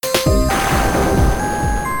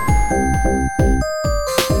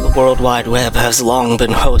The World Wide Web has long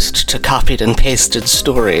been host to copied and pasted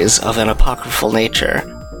stories of an apocryphal nature.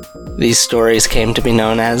 These stories came to be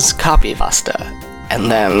known as copypasta,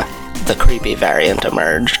 and then the creepy variant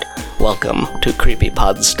emerged. Welcome to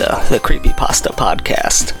Creepypodsta, the Creepypasta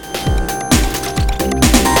podcast.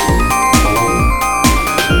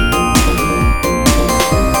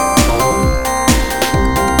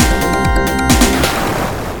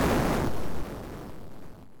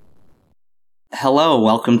 Hello,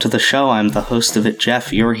 welcome to the show. I'm the host of it,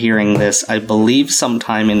 Jeff. You're hearing this, I believe,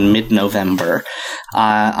 sometime in mid-November.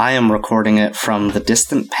 I am recording it from the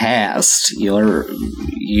distant past.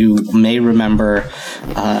 You may remember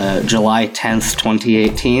July 10th,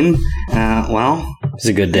 2018. Well, it was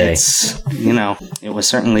a good day. It was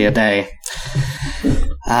certainly a day.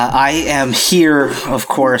 I am here, of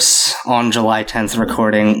course, on July 10th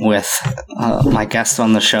recording with my guest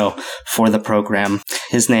on the show for the program.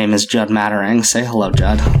 His name is Judd Mattering. Say hello,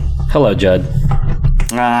 Judd. Hello, Judd.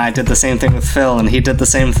 I did the same thing with Phil, and he did the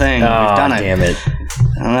same thing. Oh, we've done it. Damn it.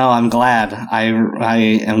 No, I'm glad. I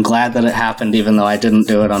am glad that it happened, even though I didn't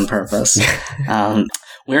do it on purpose.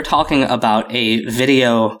 We're talking about a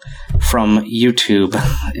video from YouTube.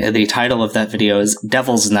 The title of that video is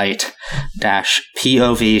Devil's Night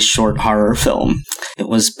 -POV short horror film. It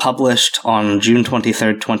was published on June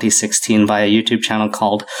 23rd, 2016 by a YouTube channel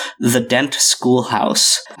called The Dent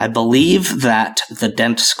Schoolhouse. I believe that The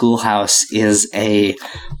Dent Schoolhouse is a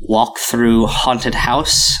walk-through haunted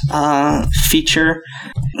house feature.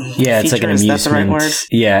 Yeah, it's like an amusement. Is that the right word?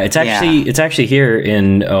 Yeah, it's actually here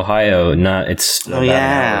in Ohio. It's about an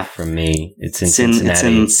hour from me. It's in Cincinnati. It's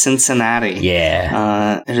in Cincinnati.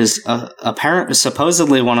 Yeah. It is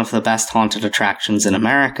supposedly one of the best haunted attractions in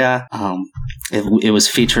America. It was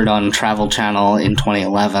featured on Travel Channel in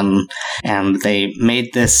 2011, and they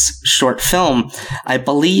made this short film, I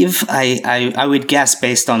believe, I would guess,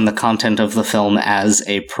 based on the content of the film, as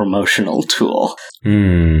a promotional tool.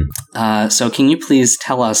 So can you please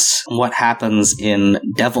tell us what happens in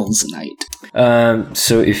Devil's Night?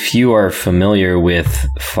 So if you are familiar with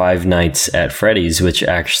Five Nights at Freddy's, which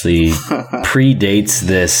actually predates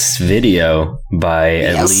this video by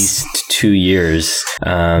at least 2 years,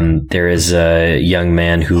 there is a young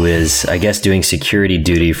man who is, I guess, doing security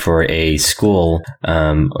duty for a school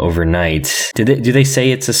overnight. Do they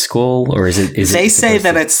say it's a school, or is it? They say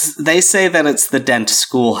that it's the Dent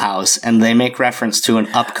Schoolhouse, and they make reference to an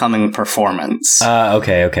upcoming performance.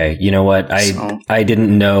 Okay. You know what? I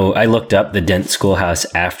didn't know. I looked up the Dent Schoolhouse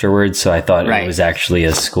afterwards, so I thought it was actually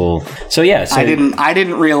a school. So yeah, I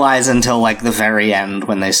didn't realize until like the very end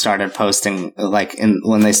when they started posting,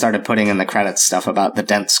 when they started putting in the credits stuff about the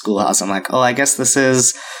Dent Schoolhouse. I'm like, oh, I guess this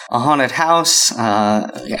is a haunted house.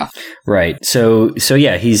 Yeah. Right. So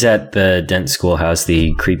yeah, he's at the Dent Schoolhouse,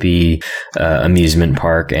 the creepy amusement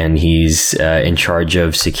park, and he's in charge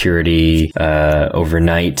of security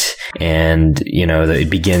overnight. And it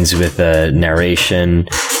begins with a narration,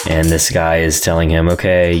 and this guy is telling him,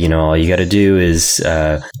 okay, all you got to do is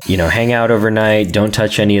hang out overnight. Don't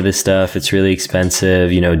touch any of this stuff. It's really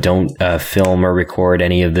expensive. Don't film or record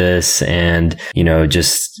any of this, and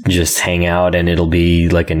just hang out, and it'll be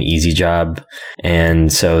like an easy job.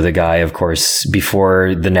 And so the guy, of course,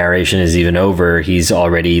 before the narration is even over, he's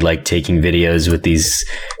already like taking videos with these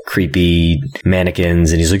creepy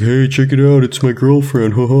mannequins, and he's like, hey, check it out, it's my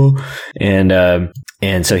girlfriend, haha.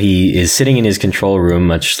 And so he is sitting in his control room,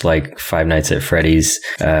 much like Five Nights at Freddy's.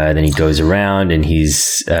 Then he goes around and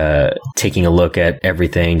he's taking a look at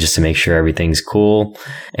everything just to make sure everything's cool.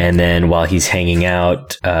 And then while he's hanging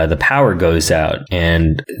out, the power goes out,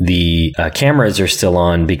 and the cameras are still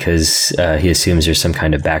on because he assumes there's some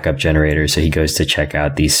kind of backup generator. So he goes to check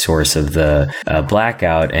out the source of the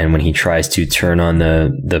blackout. And when he tries to turn on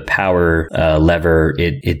the power lever,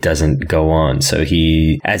 it doesn't go on. So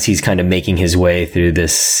as he's kind of making his way through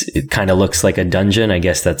this, it kind of looks like a dungeon. I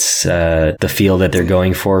guess that's the feel that they're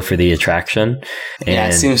going for the attraction.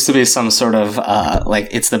 And it seems to be some sort of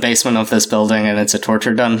it's the basement of this building and it's a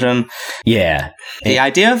torture dungeon. Yeah. The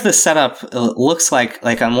idea of the setup looks like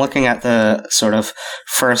I'm looking at the sort of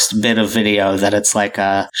first bit of video that it's like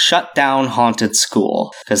a shut down haunted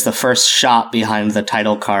school, because the first shot behind the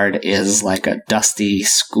title card is like a dusty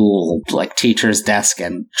school, like teacher's desk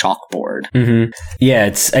and chalkboard. Mm-hmm. Yeah,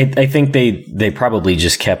 I think they probably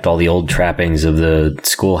just kept all the old trappings of the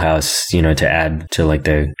schoolhouse, to add to like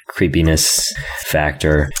the creepiness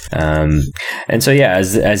factor. And so yeah,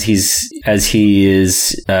 as he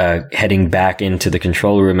is heading back into the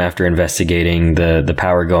control room after investigating the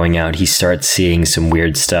power going out, he starts seeing some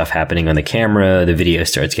weird stuff happening on the camera. The video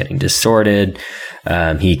starts getting distorted.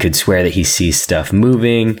 He could swear that he sees stuff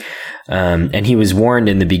moving. And he was warned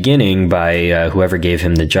in the beginning by whoever gave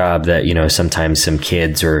him the job that, sometimes some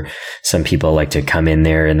kids or some people like to come in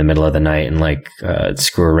there in the middle of the night and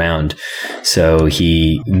screw around. So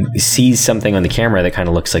he sees something on the camera that kind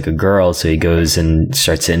of looks like a girl. So he goes and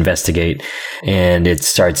starts to investigate, and it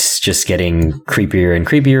starts just getting creepier and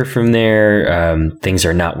creepier from there. Things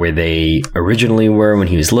are not where they originally were when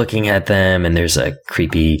he was looking at them. And there's a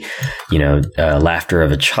creepy, laughter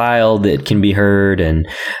of a child that can be heard. And,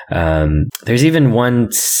 there's even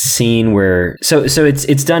one scene where so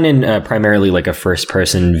it's done in primarily like a first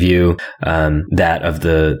person view, that of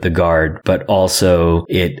the guard, but also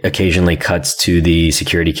it occasionally cuts to the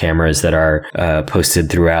security cameras that are posted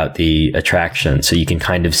throughout the attraction, so you can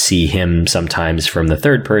kind of see him sometimes from the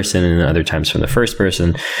third person and other times from the first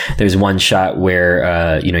person. There's one shot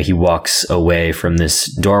where he walks away from this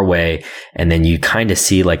doorway, and then you kind of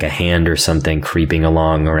see like a hand or something creeping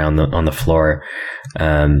along around on the floor.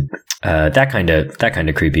 That kind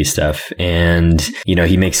of creepy stuff. And,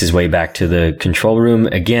 he makes his way back to the control room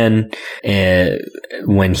again.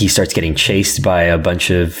 When he starts getting chased by a bunch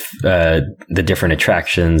of, the different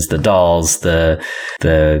attractions, the dolls, the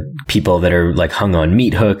people that are like hung on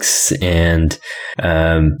meat hooks, and,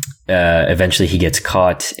 eventually he gets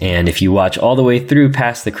caught. And if you watch all the way through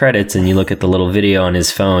past the credits and you look at the little video on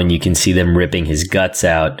his phone, you can see them ripping his guts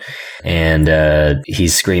out, and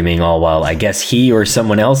he's screaming all while I guess he or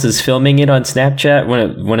someone else is filming it on Snapchat.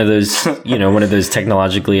 One of those, one of those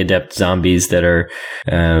technologically adept zombies that are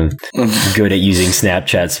good at using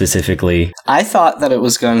Snapchat specifically. I thought that it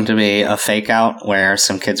was going to be a fake out where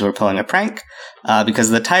some kids were pulling a prank. Because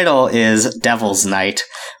the title is Devil's Night,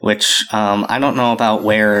 which I don't know about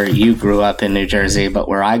where you grew up in New Jersey, but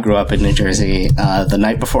where I grew up in New Jersey, the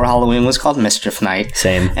night before Halloween was called Mischief Night.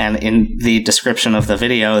 Same. And in the description of the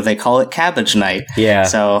video, they call it Cabbage Night. Yeah.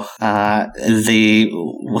 So the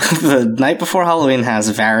night before Halloween has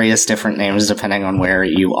various different names depending on where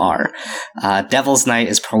you are. Devil's Night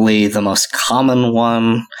is probably the most common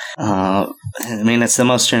one. It's the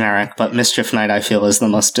most generic, but Mischief Night, I feel, is the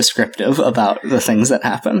most descriptive about the things that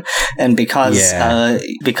happen. And because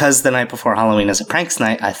the night before Halloween is a pranks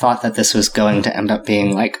night, I thought that this was going to end up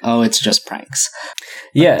being like, oh, it's just pranks.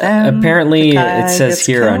 Yeah, apparently it says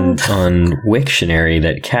here on Wiktionary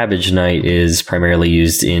that Cabbage Night is primarily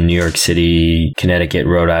used in New York City, Connecticut,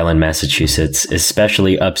 Rhode Island, Massachusetts,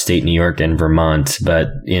 especially upstate New York and Vermont. But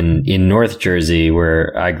in North Jersey,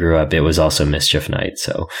 where I grew up, it was also Mischief Night.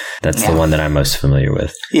 So that's the one that I'm most familiar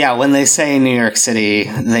with. Yeah, when they say New York City,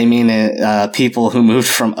 they mean it. People who moved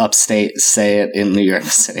from upstate say it in New York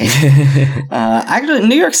City. Actually,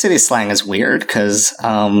 New York City slang is weird because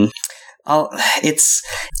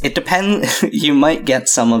it depends. You might get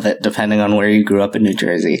some of it depending on where you grew up in New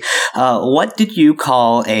Jersey. What did you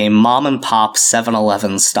call a mom and pop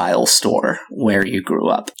 7-Eleven style store where you grew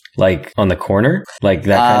up? Like on the corner? Like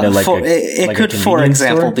that kind of like it could, for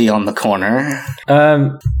example, store? Be on the corner.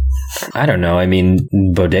 I don't know.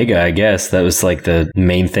 Bodega, I guess. That was like the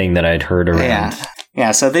main thing that I'd heard around.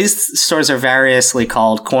 Yeah, so these stores are variously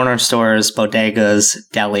called corner stores, bodegas,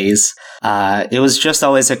 delis. It was just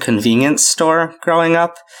always a convenience store growing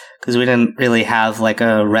up, because we didn't really have like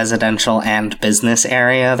a residential and business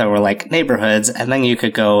area. There were like neighborhoods, and then you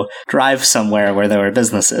could go drive somewhere where there were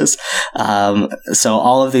businesses. So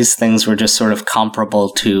all of these things were just sort of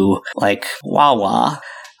comparable to like Wawa.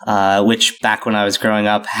 Which back when I was growing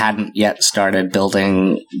up hadn't yet started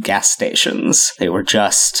building gas stations. They were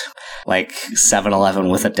just like 7-Eleven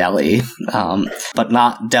with a deli, but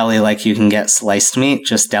not deli like you can get sliced meat,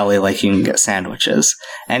 just deli like you can get sandwiches.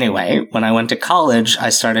 Anyway, when I went to college, I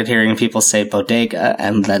started hearing people say bodega,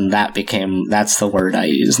 and then that's the word I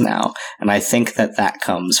use now. And I think that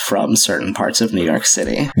comes from certain parts of New York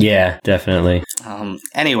City. Yeah, definitely.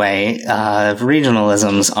 Anyway,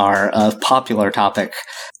 regionalisms are a popular topic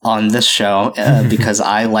on this show because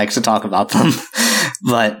I like to talk about them.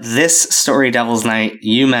 But this story, Devil's Night,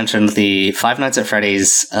 you mentioned the Five Nights at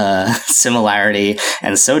Freddy's similarity,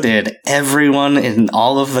 and so did everyone in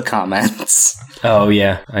all of the comments. Oh,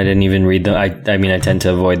 yeah. I didn't even read them. I tend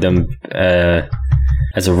to avoid them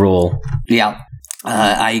as a rule. Yeah.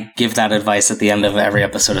 I give that advice at the end of every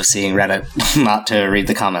episode of Seeing Reddit, not to read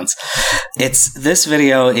the comments. This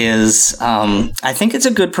video is, I think it's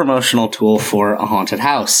a good promotional tool for a haunted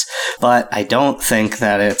house, but I don't think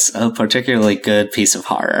that it's a particularly good piece of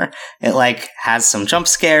horror. It has some jump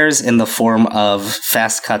scares in the form of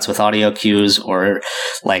fast cuts with audio cues, or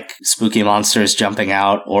spooky monsters jumping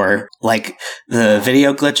out, or the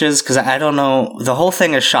video glitches, because I don't know, the whole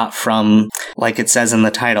thing is shot from, like it says in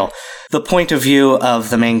the title, the point of view of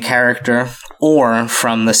the main character or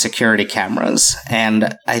from the security cameras.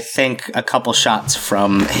 And I think a couple shots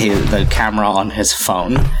from the camera on his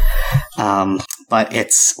phone. But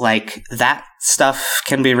it's like that stuff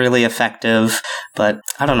can be really effective. But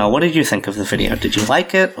I don't know. What did you think of the video? Did you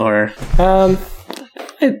like it or?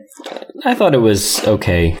 I thought it was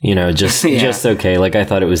okay, just okay. Like, I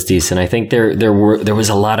thought it was decent. I think there was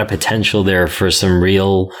a lot of potential there for some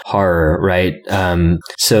real horror, right?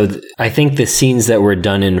 I think the scenes that were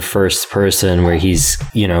done in first person, where he's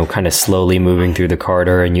kind of slowly moving through the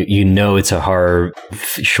corridor, and it's a horror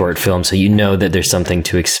short film, so that there's something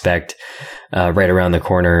to expect. Right around the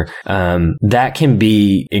corner. That can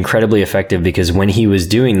be incredibly effective, because when he was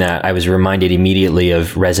doing that, I was reminded immediately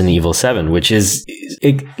of Resident Evil 7, which is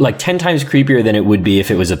like 10 times creepier than it would be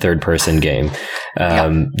if it was a third person game.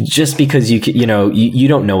 Just because you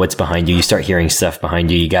don't know what's behind you. You start hearing stuff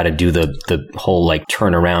behind you. You got to do the whole like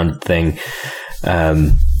turn around thing.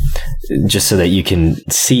 Just so that you can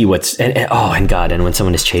see what's and when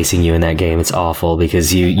someone is chasing you in that game, it's awful,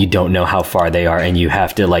 because you don't know how far they are, and you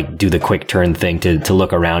have to like do the quick turn thing to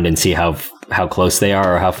look around and see how close they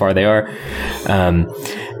are or how far they are.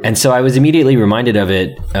 And so I was immediately reminded of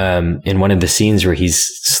it in one of the scenes where he's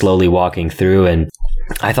slowly walking through, and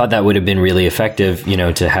I thought that would have been really effective,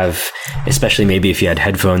 to have, especially maybe if you had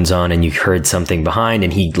headphones on and you heard something behind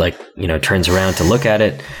and he turns around to look at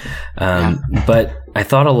it. But I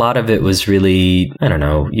thought a lot of it was really, I don't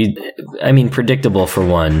know, predictable for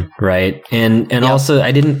one, right? And also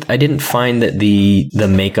I didn't find that the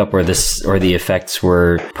makeup or the effects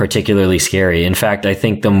were particularly scary. In fact, I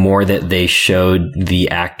think the more that they showed the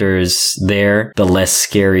actors there, the less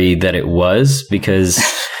scary that it was, because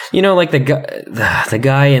like the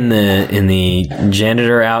guy in the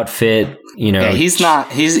janitor outfit,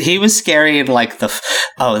 he was scary in like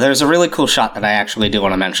there's a really cool shot that I actually do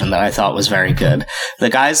want to mention that I thought was very good. The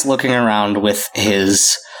guy's looking around with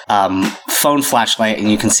his phone flashlight, and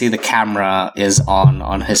you can see the camera is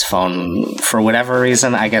on his phone for whatever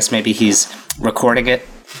reason. I guess maybe he's recording it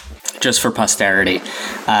just for posterity.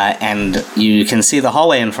 And you can see the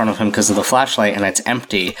hallway in front of him because of the flashlight, and it's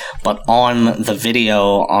empty. But on the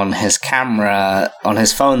video on his camera, on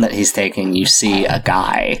his phone that he's taking, you see a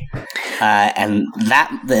guy. And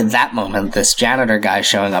that moment, this janitor guy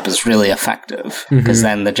showing up is really effective, because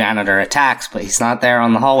then the janitor attacks, but he's not there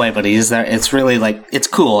on the hallway, but he's there. It's really it's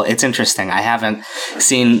cool. It's interesting. I haven't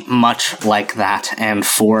seen much like that. And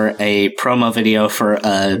for a promo video for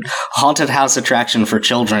a haunted house attraction for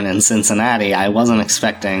children in Cincinnati, I wasn't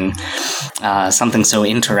expecting something so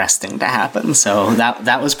interesting to happen. So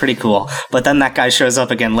that was pretty cool. But then that guy shows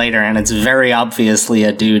up again later, and it's very obviously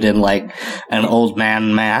a dude in like an old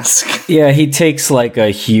man mask. Yeah, he takes like a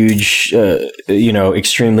huge,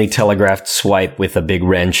 extremely telegraphed swipe with a big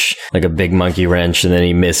wrench, like a big monkey wrench, and then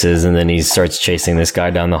he misses, and then he starts chasing this guy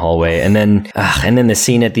down the hallway. And then the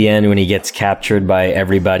scene at the end when he gets captured by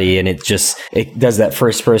everybody, and it does that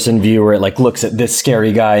first person view where it like looks at this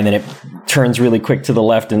scary guy, and then it turns really quick to the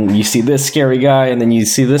left, and you see this scary guy, and then you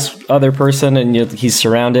see this other person, and he's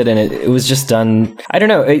surrounded, and it was just done. I don't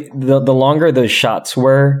know. The longer those shots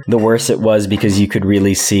were, the worse it was, because you could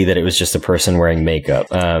really see that it was just a person wearing makeup.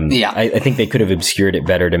 I think they could have obscured it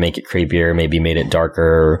better to make it creepier, maybe made it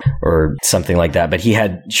darker or something like that. But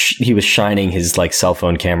he was shining his like cell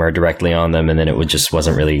phone camera directly on them, and then it just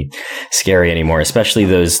wasn't really scary anymore. Especially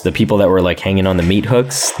the people that were like hanging on the meat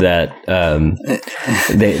hooks that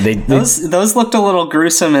those looked a little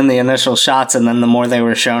gruesome in the initial shots, and then the more they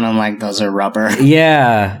were shown, I'm like, those are rubber.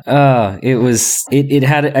 Yeah. It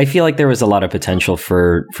had, I feel like there was a lot of potential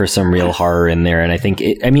for some real horror in there. And I think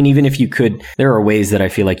even if you could, there are ways that I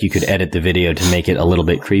feel like you could edit the video to make it a little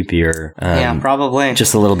bit creepier. Yeah, probably.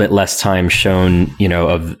 Just a little bit less time shown,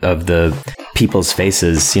 of the people's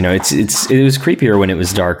faces. It was creepier when it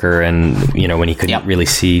was darker, and, when you couldn't really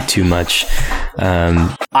see too much.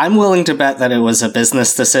 I'm willing to bet that it was a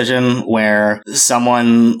business decision where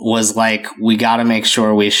someone was like, we got to make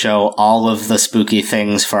sure we show all of the spooky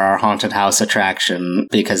things for our haunted house attraction,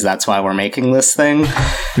 because that's why we're making this thing.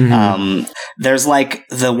 There's like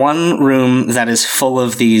the one room that is full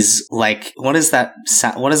of these, like, what is that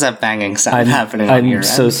banging sound happening on your end?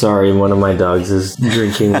 I'm so sorry. One of my dogs is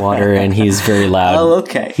drinking water, and he's very loud. Oh,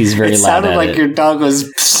 okay. He's very loud. It sounded like your dog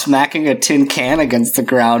was smacking a tin can against the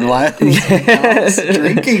ground while he was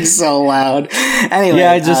drinking so loud. Anyway,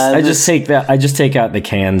 yeah, I just take out the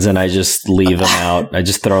cans and I just leave them out. I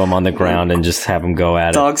just throw them on the ground and just have them go at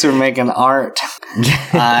it. Dogs are making art.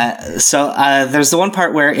 So there's the one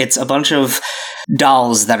part where it's a bunch of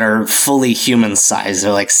dolls that are fully human size.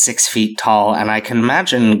 They're like 6 feet tall. And I can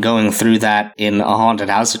imagine going through that in a haunted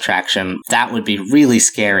house attraction. That would be really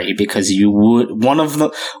scary because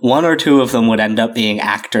one or two of them would end up being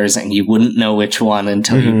actors and you wouldn't know which one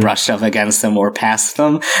until you brushed up against them or past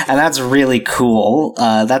them. And that's really cool.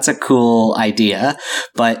 That's a cool idea.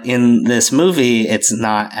 But in this movie, it's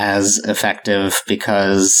not as effective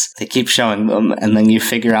because they keep showing them and then you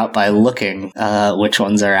figure out by looking which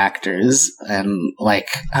ones are actors. And like,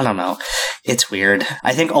 I don't know. It's weird.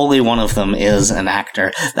 I think only one of them is an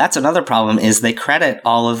actor. That's another problem is they credit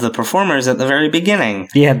all of the performers at the very beginning.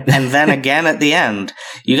 Yeah. And then again at the end.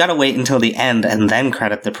 You gotta wait until the end and then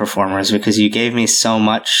credit the performers because you gave me so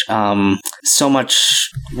much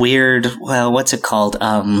weird, well, what's it called?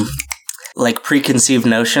 Like preconceived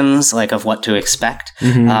notions, like of what to expect.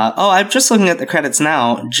 I'm just looking at the credits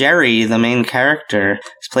now. Jerry, the main character,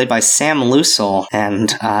 is played by Sam Loosell,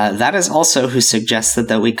 and that is also who suggested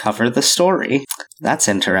that we cover the story. That's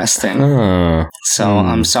interesting. So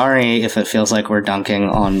I'm sorry if it feels like we're dunking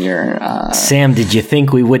on your... Sam, did you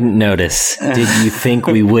think we wouldn't notice? Did you think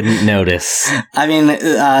we wouldn't notice? I mean,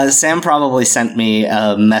 Sam probably sent me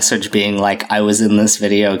a message being like, I was in this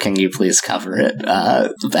video, can you please cover it?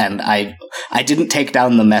 And I didn't take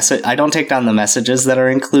down the message. I don't take down the messages that are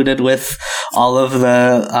included with all of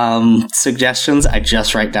the suggestions. I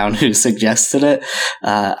just write down who suggested it.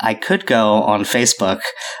 I could go on Facebook.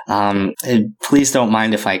 Please don't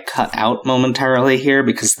mind if I cut out momentarily here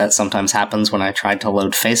because that sometimes happens when I try to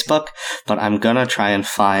load Facebook. But I'm gonna try and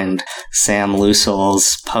find Sam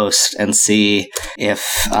Loosell's post and see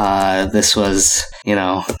if this was,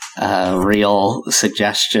 a real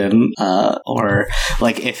suggestion or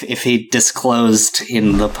like if he disclosed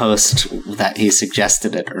in the post that he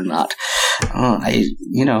suggested it or not.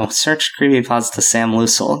 Searched creepypasta Sam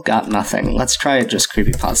Loosell, got nothing. Let's try just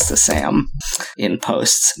creepypasta Sam in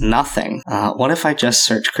posts. Nothing. What if I just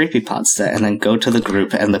search creepypasta and then go to the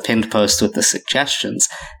group and the pinned post with the suggestions,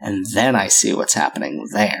 and then I see what's happening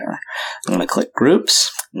there? I'm gonna click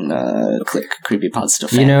groups. Click creepypasta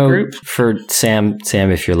fan group. For Sam,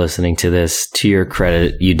 if you're listening to this, to your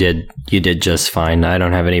credit, you did just fine. I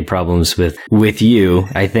don't have any problems with you.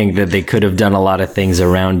 I think that they could have done a lot of things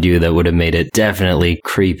around you that would have made it definitely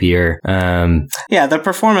creepier. Yeah, the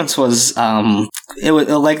performance was it was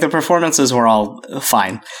like the performances were all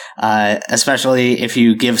fine, especially if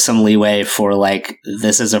you give some leeway for like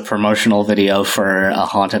this is a promotional video for a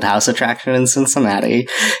haunted house attraction in Cincinnati.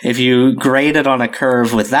 If you grade it on a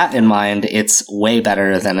curve with that in mind, it's way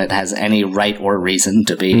better than it has any right or reason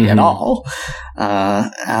to be at all.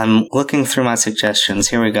 I'm looking through my suggestions.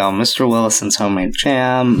 Here we go. Mr. Willison's Homemade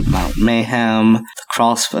Jam, Mount Mayhem, the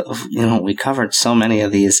Crawl Space. We covered so many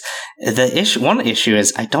of these. One issue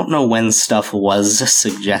is I don't know when stuff was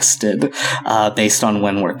suggested based on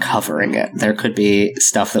when we're covering it. There could be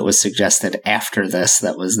stuff that was suggested after this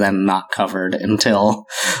that was then not covered until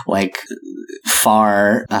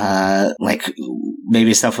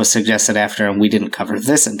maybe stuff was suggested after and we didn't cover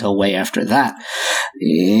this until way after that.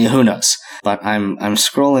 Who knows? But I'm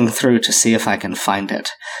scrolling through to see if I can find it.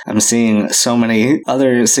 I'm seeing so many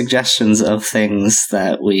other suggestions of things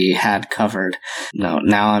that we had covered. No,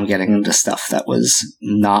 now I'm getting into stuff that was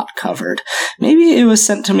not covered. Maybe it was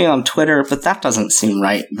sent to me on Twitter, but that doesn't seem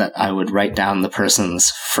right that I would write down the person's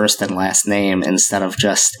first and last name instead of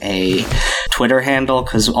just a Twitter handle,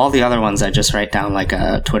 because all the other ones I just write down like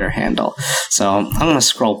a Twitter handle. So I'm going to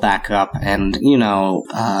scroll back up and,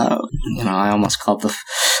 I almost called the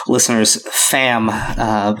listeners fam,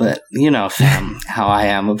 but fam, how I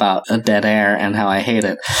am about a dead air and how I hate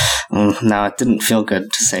it. Now, it didn't feel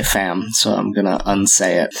good to say fam, so I'm going to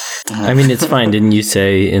unsay it. I mean, it's fine. Didn't you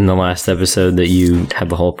say in the last episode that you had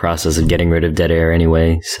the whole process of getting rid of dead air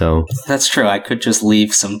anyway? So that's true. I could just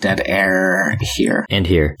leave some dead air here. And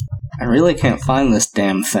here. I really can't find this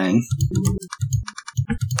damn thing.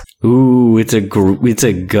 Ooh, it's a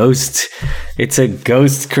ghost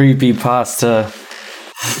creepypasta.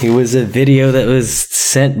 It was a video that was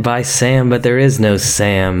sent by Sam, but there is no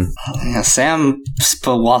Sam. Yeah, Sam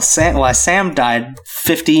died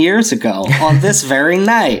 50 years ago on this very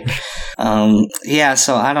night.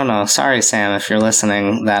 So I don't know. Sorry, Sam, if you're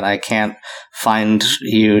listening, that I can't find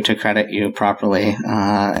you to credit you properly.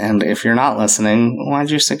 And if you're not listening,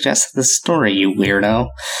 why'd you suggest this story, you weirdo?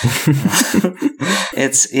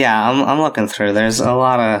 I'm looking through.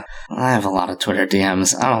 I have a lot of Twitter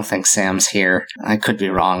DMs. I don't think Sam's here. I could be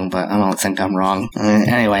wrong, but I don't think I'm wrong.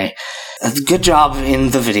 Anyway, good job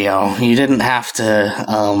in the video. You didn't have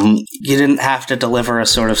to deliver a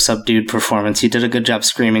sort of subdued performance. You did a good job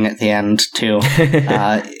screaming at the end too.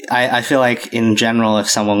 I feel like in general, if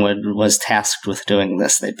someone was tasked with doing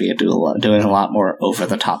this, they'd be doing a lot more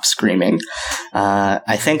over-the-top screaming.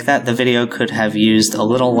 I think that the video could have used a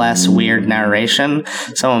little less weird narration.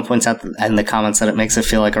 Someone points out in the comments that it makes it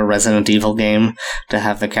feel like a Resident Evil game to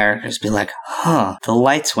have the characters be like, the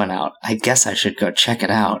lights went out. I guess I should go check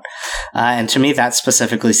it out. And to me, that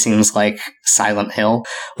specifically seems like Silent Hill.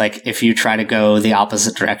 Like, if you try to go the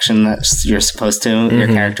opposite direction that you're supposed to, your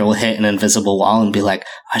character will hit an invisible wall and be like,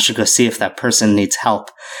 I should go see if that person needs help.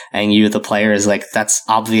 And you, the player, is like, that's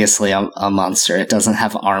obviously a monster. It doesn't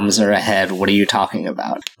have arms or a head. What are you talking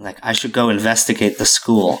about? Like, I should go investigate the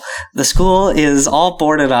school. The school is all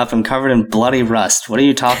boarded up and covered in bloody rust. What are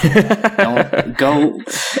you talking about?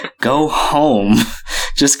 Go home.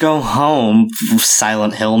 Just go home,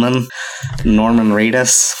 Silent Hillman. Norman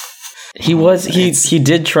Reedus. He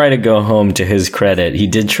did try to go home, to his credit. He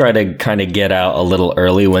did try to kind of get out a little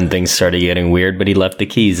early when things started getting weird, but he left the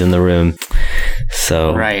keys in the room.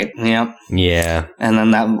 So right, yep. Yeah. And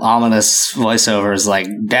then that ominous voiceover is like,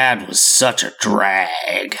 Dad was such a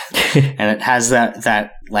drag. And it has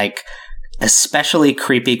that like especially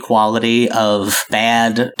creepy quality of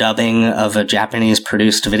bad dubbing of a Japanese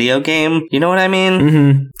produced video game. You know what I mean?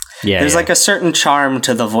 Mm-hmm. Yeah, there's like a certain charm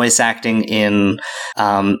to the voice acting in,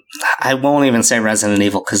 I won't even say Resident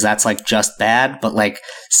Evil because that's like just bad, but like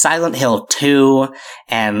Silent Hill 2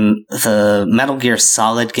 and the Metal Gear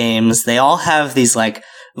Solid games, they all have these like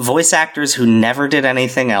voice actors who never did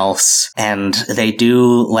anything else, and they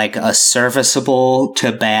do like a serviceable to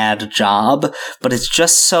bad job, but it's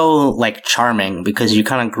just so like charming because you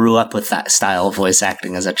kind of grew up with that style of voice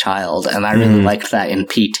acting as a child, and I really liked that in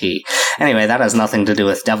PT. Anyway, that has nothing to do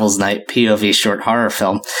with Devil's Night POV short horror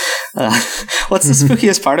film. What's the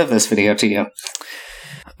spookiest part of this video to you?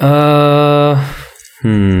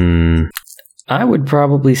 I would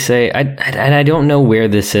probably say, I don't know where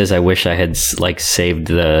this is. I wish I had like saved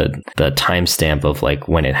the timestamp of like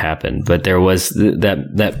when it happened. But there was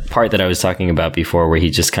that part that I was talking about before, where he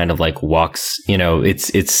just kind of like walks. You know,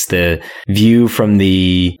 it's the view from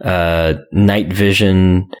the night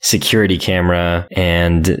vision security camera,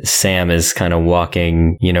 and Sam is kind of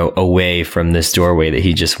walking, you know, away from this doorway that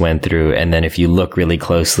he just went through. And then if you look really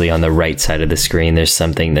closely on the right side of the screen, there's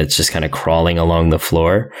something that's just kind of crawling along the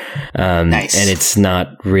floor. Nice. And it's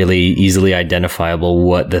not really easily identifiable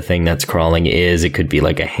what the thing that's crawling is. It could be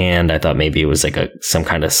like a hand. I thought maybe it was like some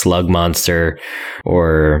kind of slug monster,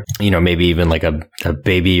 or, you know, maybe even like a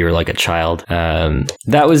baby or like a child.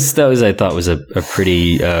 That was I thought was a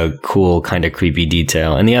pretty cool kind of creepy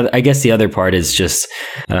detail. And I guess the other part is just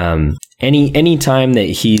any time that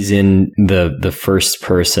he's in the first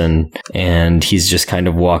person and he's just kind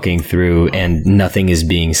of walking through and nothing is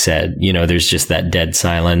being said, you know, there's just that dead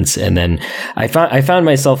silence. And then I found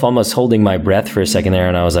myself almost holding my breath for a second there,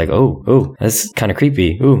 and I was like, oh, that's kind of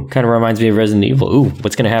creepy. Ooh, kind of reminds me of Resident Evil. Ooh,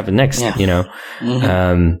 what's going to happen next? Yeah. You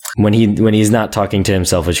know, when he's not talking to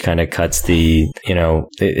himself, which kind of cuts the, you know,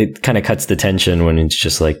 it kind of cuts the tension when it's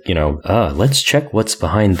just like, you know, let's check what's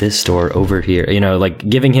behind this door over here. You know, like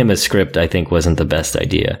giving him a script, I think, wasn't the best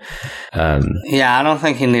idea. Yeah, I don't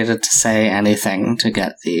think he needed to say anything to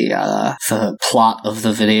get the plot of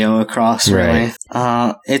the video across, really.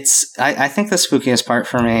 Right. I think the spookiest part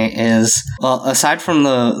for me is, well, aside from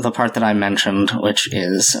the part that I mentioned, which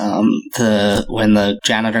is when the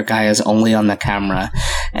janitor guy is only on the camera,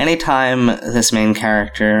 anytime this main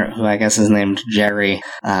character, who I guess is named Jerry,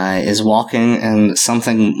 is walking and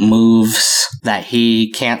something moves that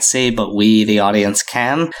he can't see, but we, the audience,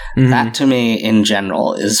 can, that to me, in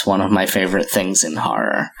general, is one of my favorite things in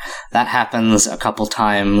horror. That happens a couple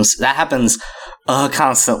times. That happens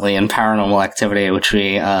constantly in Paranormal Activity, which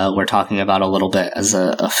we were talking about a little bit as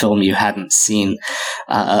a film you hadn't seen.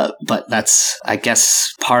 But that's, I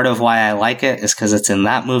guess, part of why I like it is because it's in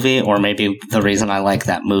that movie, or maybe the reason I like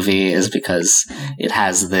that movie is because it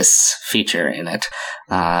has this feature in it.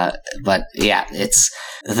 But yeah,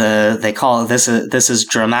 they call it, this is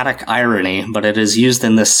dramatic irony, but it is used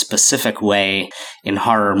in this specific way in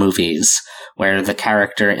horror movies, where the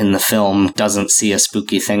character in the film doesn't see a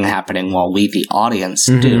spooky thing happening while we, the audience,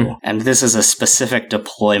 do. And this is a specific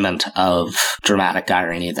deployment of dramatic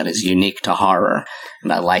irony that is unique to horror,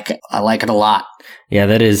 and I like it. I like it a lot. Yeah,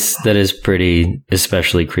 that is pretty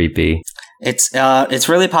especially creepy. It's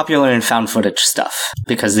really popular in found footage stuff,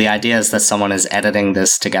 because the idea is that someone is editing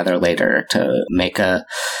this together later to make a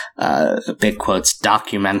big quotes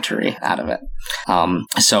documentary out of it.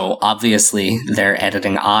 So obviously their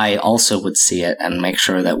editing eye also would see it and make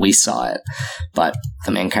sure that we saw it, but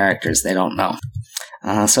the main characters, they don't know.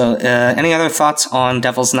 So any other thoughts on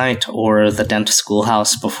Devil's Night or the Dent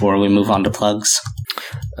Schoolhouse before we move on to plugs?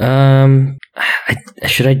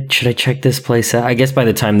 Should I check this place out? I guess by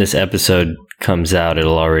the time this episode comes out,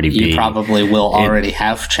 it'll already be... You probably will already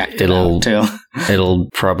have checked it out, too. It'll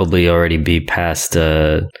probably already be past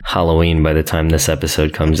Halloween by the time this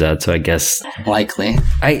episode comes out, so I guess... Likely.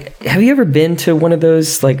 Have you ever been to one of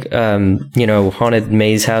those, like, haunted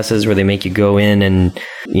maze houses where they make you go in and,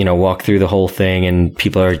 walk through the whole thing and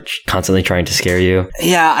people are constantly trying to scare you?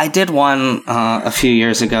 Yeah, I did one a few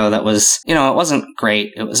years ago that was, it wasn't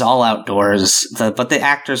great. It was all outdoors, but the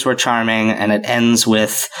actors were charming, and it ends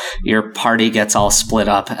with your party gets all split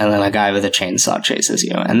up and then a guy with a chainsaw chases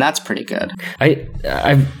you, and that's pretty good.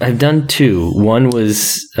 I've done two. One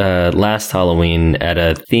was last Halloween at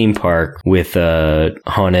a theme park with a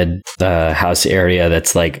haunted house area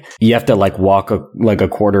that's like you have to like walk a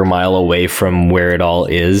quarter mile away from where it all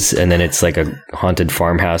is, and then it's like a haunted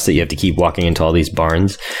farmhouse that you have to keep walking into all these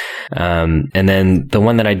barns. And then the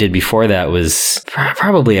one that I did before that was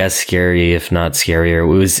probably as scary, if not scarier.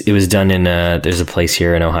 It was done in there's a place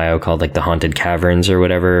here in Ohio called like the Haunted Caverns or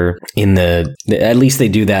whatever. At least they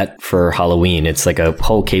do that for Halloween. It's like a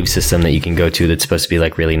whole cave system that you can go to that's supposed to be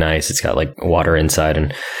like really nice. It's got like water inside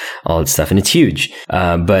and all that stuff, and it's huge.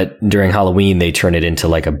 But during Halloween, they turn it into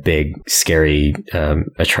like a big scary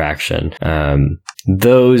attraction.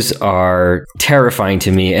 Those are terrifying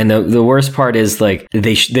to me, and the worst part is like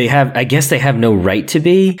they have, I guess they have no right to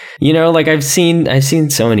be. Like I've seen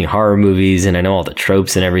so many horror movies, and I know all the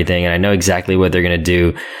tropes and everything, and I know exactly what they're gonna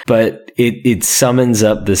do, but it summons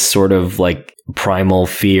up this sort of like primal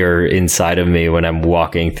fear inside of me when I'm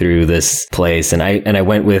walking through this place. And I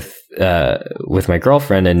went with my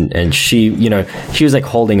girlfriend, and she was like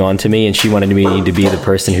holding on to me, and she wanted me to be the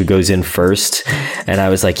person who goes in first. And I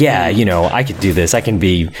was like, yeah, I could do this. I can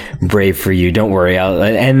be brave for you. Don't worry.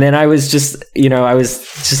 And then I was just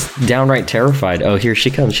downright terrified. Oh, here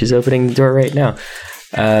she comes. She's opening the door right now.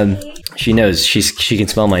 She knows she can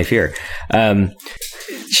smell my fear.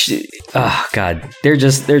 Oh God, they're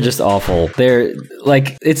just awful. They're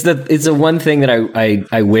like, it's the one thing that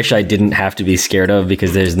I wish I didn't have to be scared of,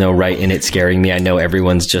 because there's no right in it scaring me. I know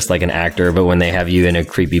everyone's just like an actor, but when they have you in a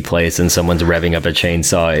creepy place and someone's revving up a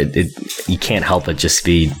chainsaw, you can't help but just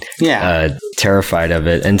be terrified of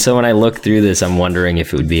it. And so when I look through this, I'm wondering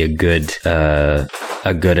if it would be a good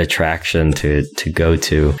attraction to go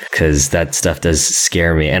to, because that stuff does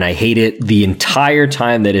scare me, and I hate it the entire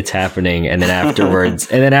time that it's happening. And then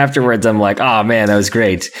afterwards, I'm like, oh man, that was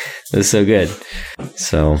great. It was so good.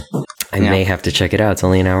 So I may have to check it out. It's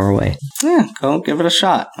only an hour away. Yeah, go give it a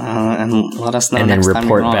shot and let us know. And next then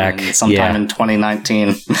report time back sometime in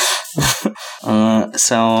 2019.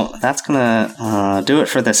 So that's gonna do it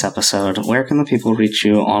for this episode. Where can the people reach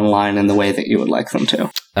you online in the way that you would like them to?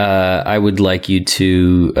 I would like you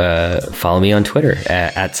to follow me on Twitter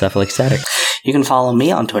at Cephalicstatic. You can follow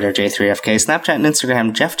me on Twitter, J3FK, Snapchat and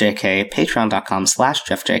Instagram, JeffJK,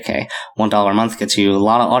 Patreon.com/JeffJK. $1 a month gets you a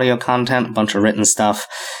lot of audio content, a bunch of written stuff.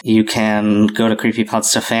 You can go to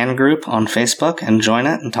Creepypodsta fan group on Facebook and join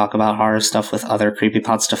it and talk about horror stuff with other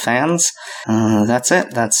Creepypodsta fans. That's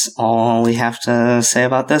it. That's all we have to say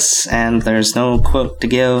about this, and there's no quote to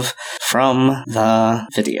give from the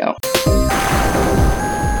video.